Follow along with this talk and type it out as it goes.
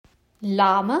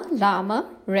Llama Llama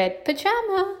Red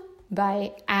Pajama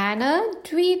by Anna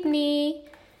Dweebney.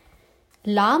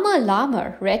 Llama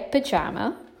Llama Red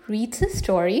Pajama reads a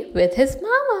story with his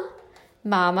mama.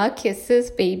 Mama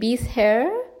kisses baby's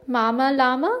hair. Mama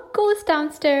Llama goes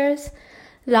downstairs.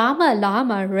 Llama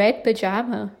Llama Red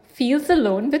Pajama feels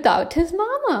alone without his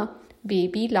mama.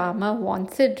 Baby Llama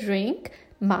wants a drink.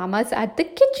 Mama's at the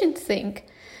kitchen sink.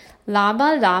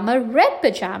 Llama Llama Red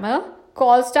Pajama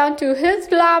calls down to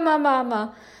his llama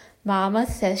mama. Mama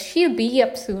says she'll be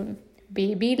up soon.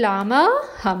 Baby llama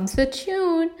hums a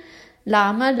tune.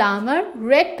 Llama Llama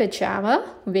Red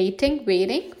Pajama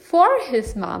waiting for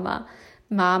his mama.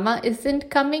 Mama isn't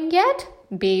coming yet.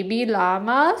 Baby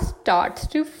llama starts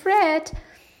to fret.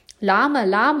 Llama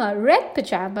Llama Red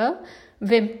Pajama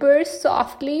whimpers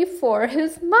softly for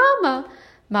his mama.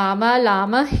 Mama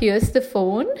Llama hears the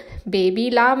phone. Baby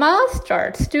llama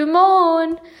starts to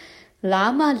moan.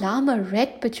 Llama Llama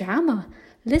Red Pajama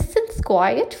listens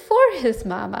quiet for his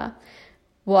mama.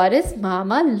 What is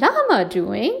Mama Llama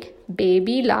doing?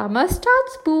 Baby llama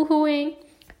starts boo-hooing.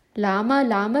 Llama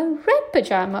Llama Red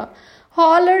Pajama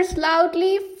hollers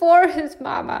loudly for his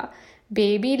mama.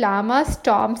 Baby llama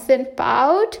stomps and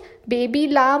pout. Baby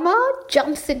llama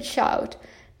jumps and shout.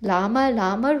 Llama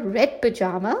Llama Red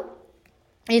Pajama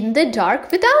in the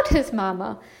dark without his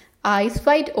mama. Eyes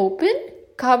wide open,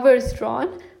 covers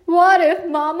drawn. What if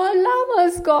Mama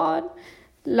Llama's gone?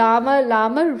 Llama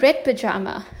Llama Red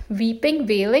Pajama weeping,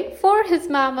 wailing for his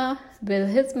mama. Will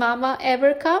his mama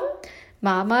ever come?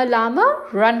 Mama Llama,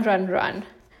 run, run, run.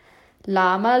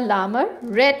 Llama Llama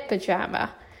Red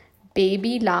Pajama.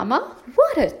 Baby llama,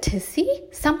 what a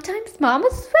tissy. Sometimes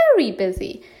mama's very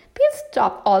busy. Please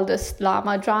stop all this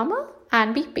llama drama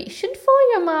and be patient for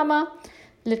your mama.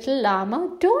 Little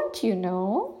llama, don't you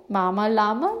know? Mama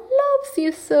Llama loves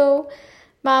you so.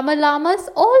 Mama Llama's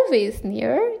always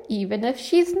near, even if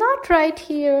she's not right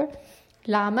here.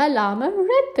 Llama Llama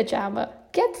Red Pajama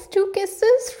gets 2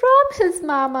 kisses from his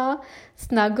mama.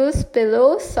 Snuggles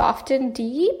pillow soft and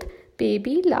deep.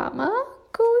 Baby llama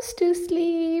goes to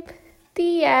sleep.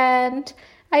 The end.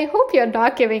 I hope you're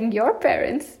not giving your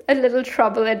parents a little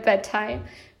trouble at bedtime.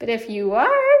 But if you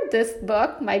are, this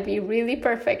book might be really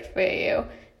perfect for you.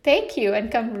 Thank you,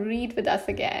 and come read with us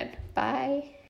again. Bye.